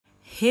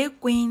Hey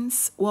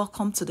queens,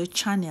 welcome to the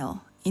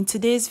channel. In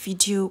today's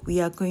video, we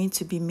are going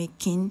to be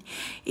making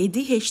a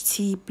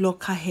DHT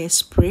blocker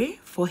hairspray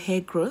for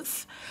hair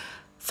growth.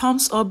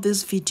 Thumbs up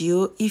this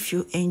video if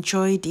you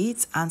enjoyed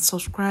it and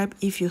subscribe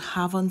if you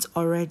haven't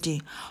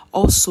already.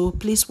 Also,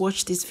 please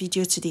watch this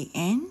video to the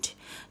end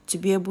to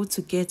be able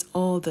to get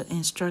all the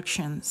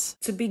instructions.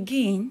 To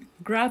begin,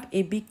 grab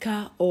a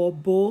beaker or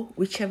bowl,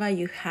 whichever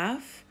you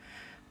have.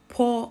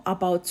 Pour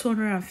about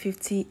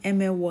 250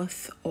 ml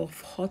worth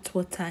of hot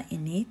water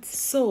in it.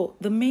 So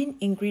the main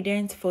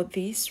ingredient for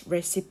this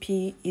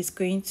recipe is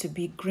going to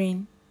be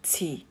green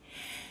tea.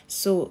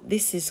 So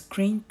this is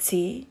green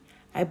tea.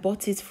 I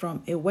bought it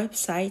from a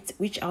website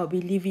which I'll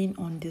be leaving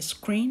on the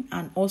screen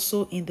and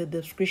also in the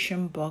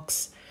description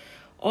box.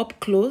 Up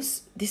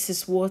close, this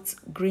is what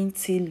green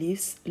tea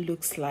leaves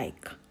looks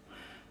like.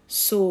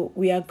 So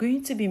we are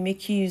going to be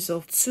making use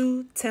of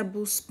 2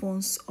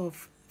 tablespoons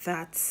of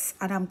that,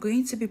 and I'm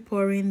going to be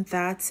pouring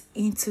that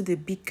into the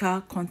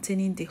beaker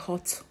containing the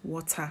hot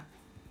water.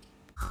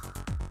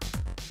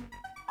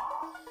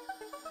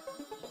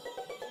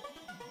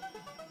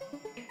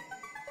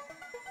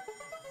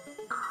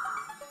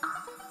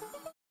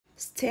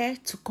 Stir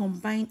to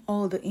combine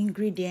all the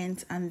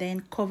ingredients and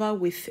then cover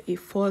with a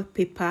foil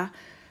paper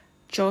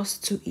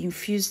just to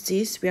infuse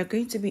this. We are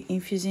going to be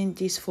infusing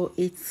this for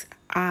 8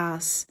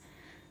 hours.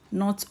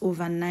 Not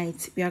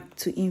overnight. We have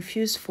to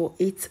infuse for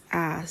 8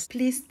 hours.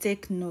 Please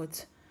take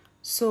note.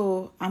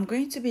 So I'm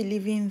going to be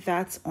leaving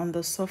that on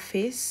the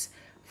surface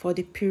for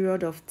the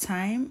period of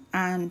time,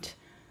 and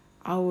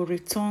I will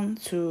return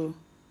to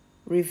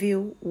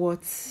review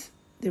what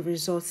the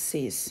result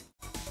says.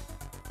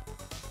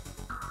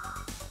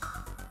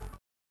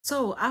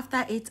 So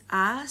after 8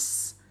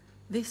 hours,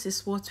 this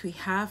is what we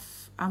have.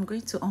 I'm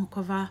going to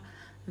uncover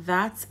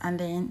that and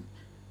then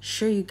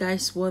show you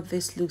guys what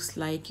this looks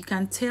like. You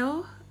can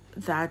tell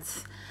that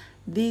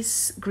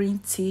this green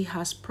tea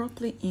has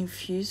properly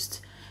infused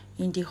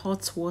in the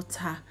hot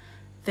water,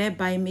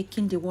 thereby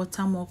making the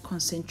water more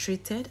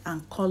concentrated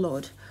and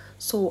colored.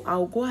 So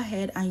I'll go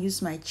ahead and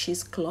use my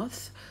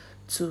cheesecloth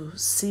to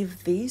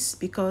sieve this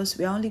because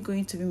we're only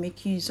going to be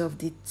making use of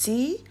the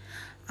tea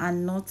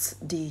and not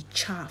the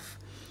chaff.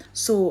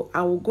 So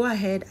I will go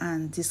ahead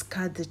and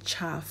discard the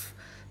chaff.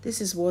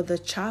 This is what the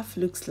chaff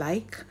looks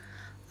like,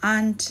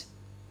 and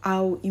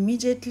I'll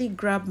immediately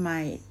grab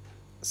my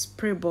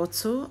spray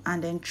bottle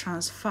and then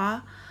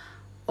transfer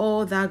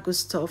all that good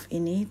stuff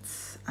in it,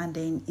 and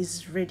then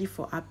it's ready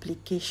for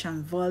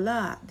application.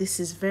 Voila, this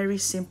is very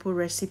simple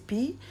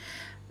recipe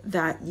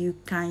that you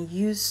can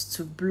use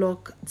to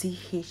block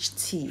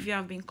DHT. If you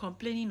have been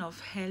complaining of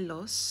hair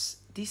loss,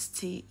 this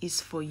tea is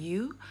for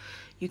you.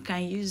 You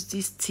can use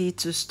this tea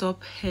to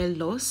stop hair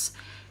loss,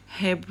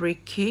 hair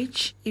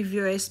breakage. If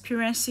you're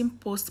experiencing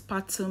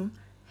postpartum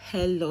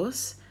hair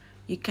loss,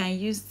 you can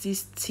use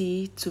this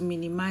tea to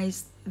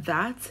minimize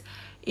that,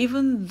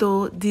 even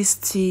though this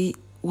tea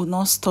will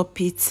not stop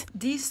it.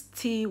 This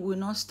tea will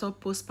not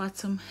stop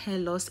postpartum hair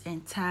loss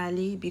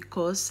entirely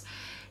because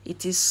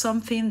it is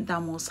something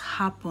that must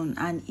happen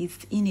and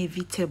it's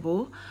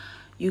inevitable.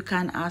 You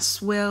can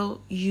as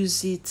well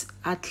use it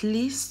at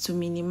least to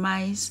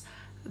minimize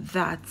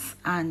that,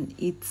 and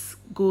it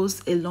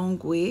goes a long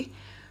way.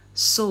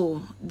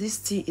 So this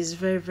tea is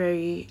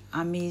very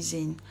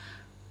amazing.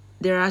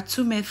 There are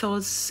 2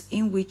 methods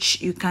in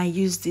which you can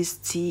use this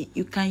tea.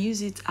 You can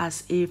use it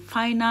as a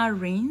final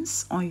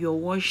rinse on your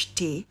wash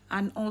day,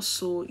 and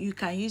also you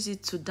can use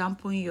it to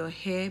dampen your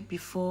hair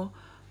before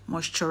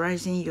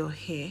moisturizing your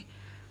hair,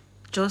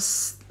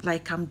 just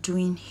like I'm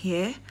doing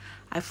here.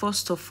 I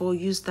first of all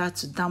use that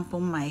to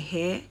dampen my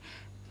hair,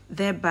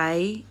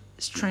 thereby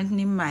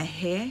strengthening my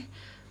hair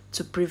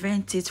to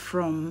prevent it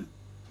from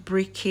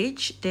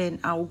breakage.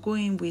 Then I'll go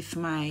in with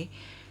my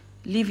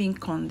leave-in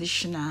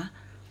conditioner.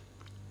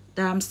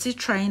 That I'm still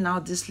trying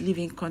out this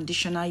leave-in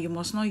conditioner. You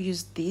must not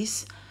use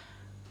this.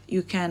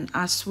 You can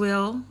as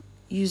well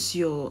use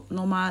your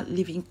normal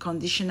leave-in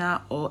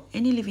conditioner or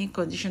any leave-in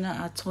conditioner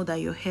at all that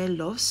your hair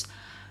loves,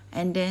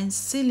 and then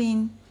seal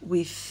in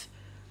with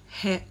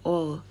hair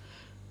oil.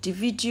 The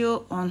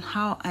video on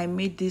how I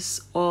made this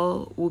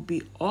oil will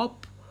be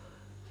up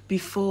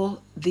before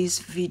this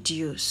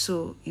video,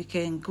 so you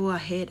can go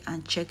ahead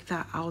and check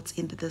that out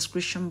in the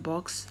description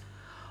box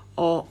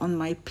or on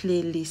my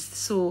playlist.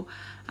 So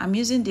I'm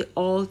using the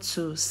oil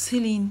to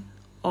seal in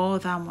all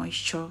that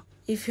moisture.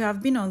 If you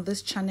have been on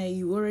this channel,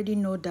 you already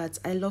know that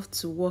I love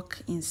to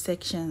work in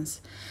sections.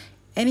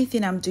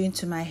 Anything I'm doing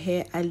to my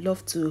hair, I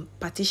love to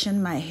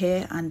partition my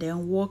hair and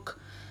then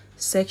work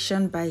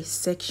section by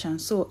section.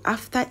 So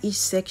after each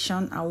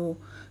section, I will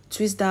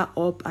twist that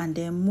up and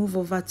then move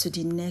over to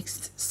the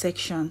next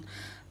section.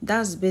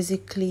 That's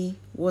basically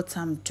what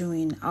I'm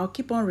doing. I'll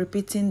keep on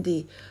repeating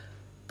the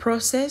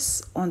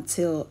process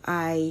until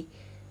I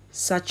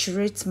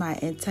saturate my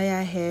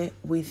entire hair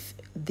with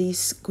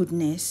this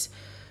goodness.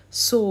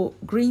 So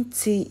green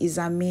tea is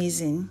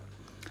amazing.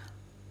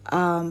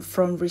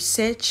 From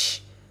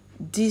research,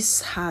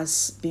 this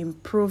has been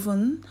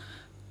proven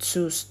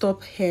to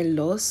stop hair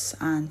loss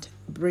and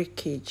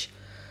breakage.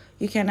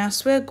 You can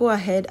as well go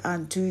ahead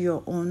and do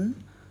your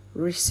own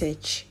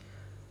research.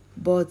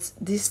 But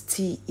this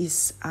tea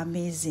is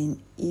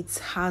amazing. It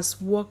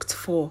has worked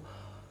for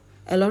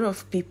a lot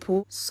of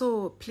people.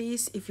 So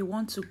please, if you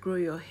want to grow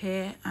your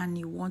hair and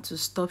you want to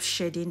stop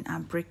shedding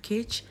and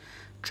breakage,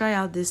 try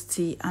out this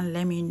tea and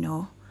let me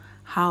know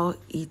how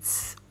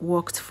it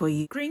worked for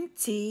you. Green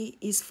tea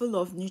is full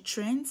of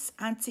nutrients,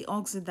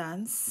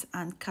 antioxidants,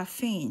 and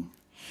caffeine,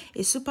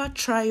 a super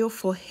trio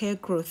for hair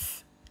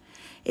growth.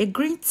 A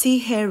green tea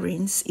hair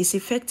rinse is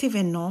effective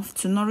enough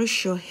to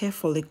nourish your hair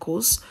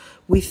follicles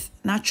with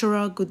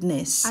natural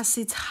goodness, as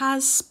it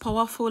has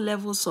powerful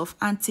levels of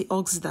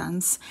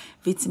antioxidants,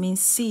 vitamin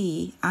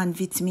C and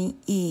vitamin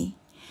E.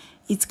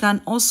 It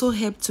can also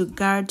help to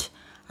guard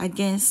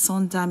against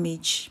sun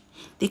damage.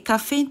 The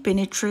caffeine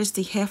penetrates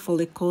the hair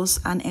follicles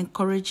and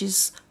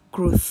encourages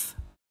growth.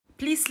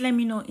 Please let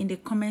me know in the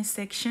comment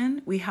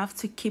section. We have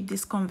to keep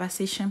this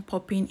conversation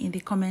popping in the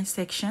comment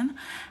section.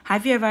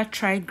 Have you ever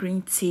tried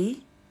green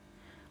tea?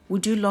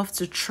 Would you love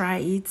to try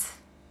it?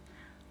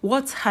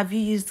 What have you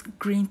used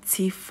green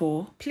tea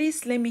for?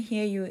 Please let me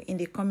hear you in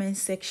the comment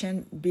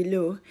section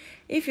below.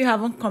 If you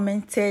haven't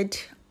commented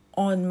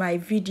on my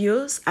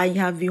videos and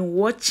you have been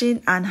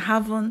watching and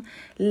haven't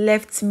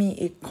left me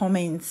a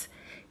comment,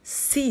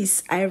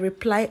 sis, I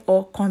reply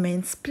all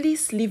comments.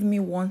 Please leave me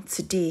one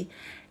today.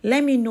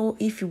 Let me know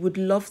if you would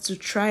love to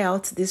try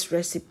out this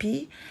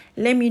recipe.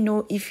 Let me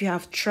know if you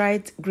have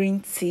tried green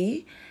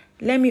tea.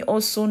 Let me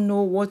also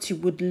know what you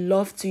would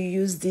love to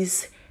use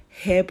this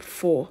herb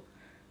for.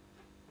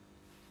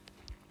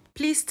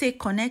 Please stay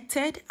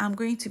connected. I'm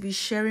going to be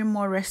sharing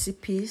more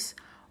recipes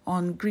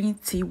on green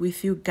tea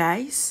with you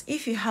guys.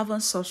 If you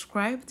haven't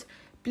subscribed,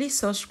 please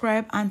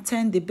subscribe and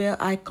turn the bell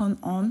icon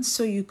on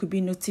so you could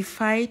be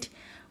notified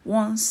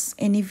once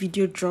any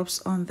video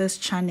drops on this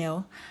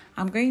channel.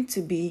 I'm going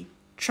to be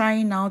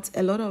trying out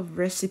a lot of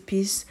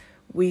recipes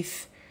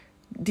with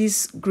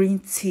this green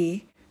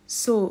tea,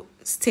 so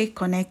stay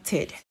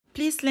connected.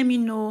 Please let me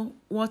know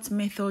what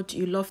method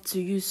you love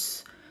to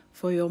use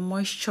for your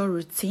moisture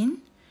routine.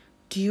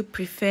 Do you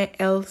prefer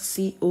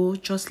LCO,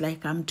 just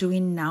like I'm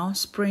doing now,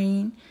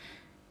 spraying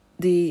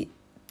the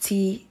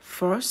tea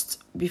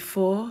first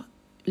before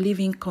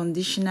leaving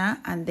conditioner,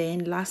 and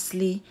then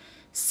lastly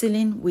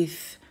sealing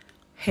with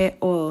hair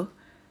oil?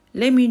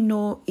 Let me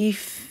know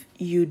if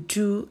you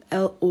do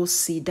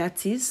LOC,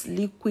 that is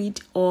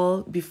liquid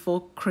oil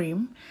before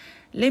cream.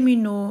 Let me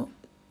know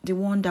the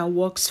one that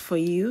works for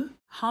you.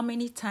 How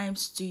many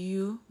times do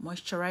you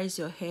moisturize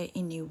your hair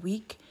in a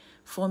week?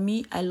 For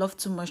me, I love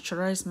to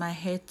moisturize my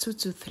hair 2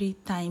 to 3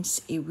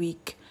 times a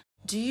week.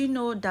 Do you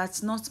know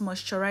that not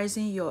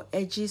moisturizing your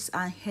edges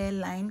and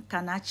hairline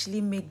can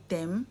actually make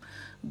them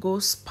go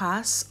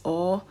sparse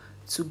or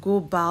to go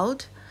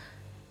bald?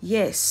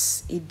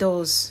 Yes, it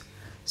does.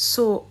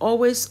 So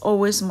always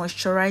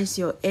moisturize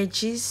your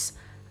edges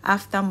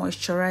after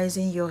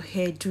moisturizing your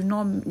hair. Do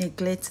not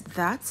neglect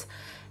that.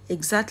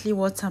 Exactly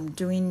what I'm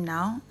doing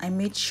now. I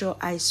made sure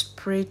I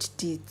sprayed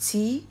the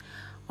tea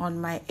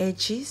on my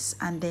edges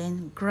and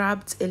then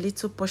grabbed a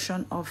little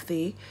portion of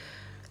the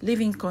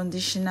leave-in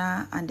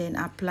conditioner and then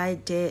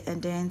applied there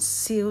and then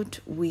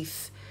sealed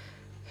with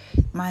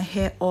my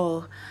hair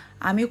oil.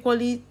 I'm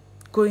equally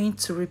going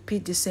to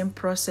repeat the same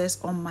process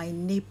on my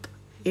nape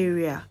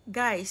area.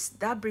 Guys,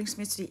 that brings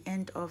me to the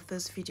end of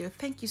this video.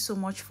 Thank you so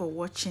much for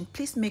watching.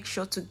 Please make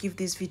sure to give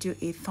this video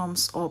a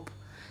thumbs up.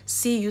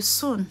 See you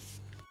soon.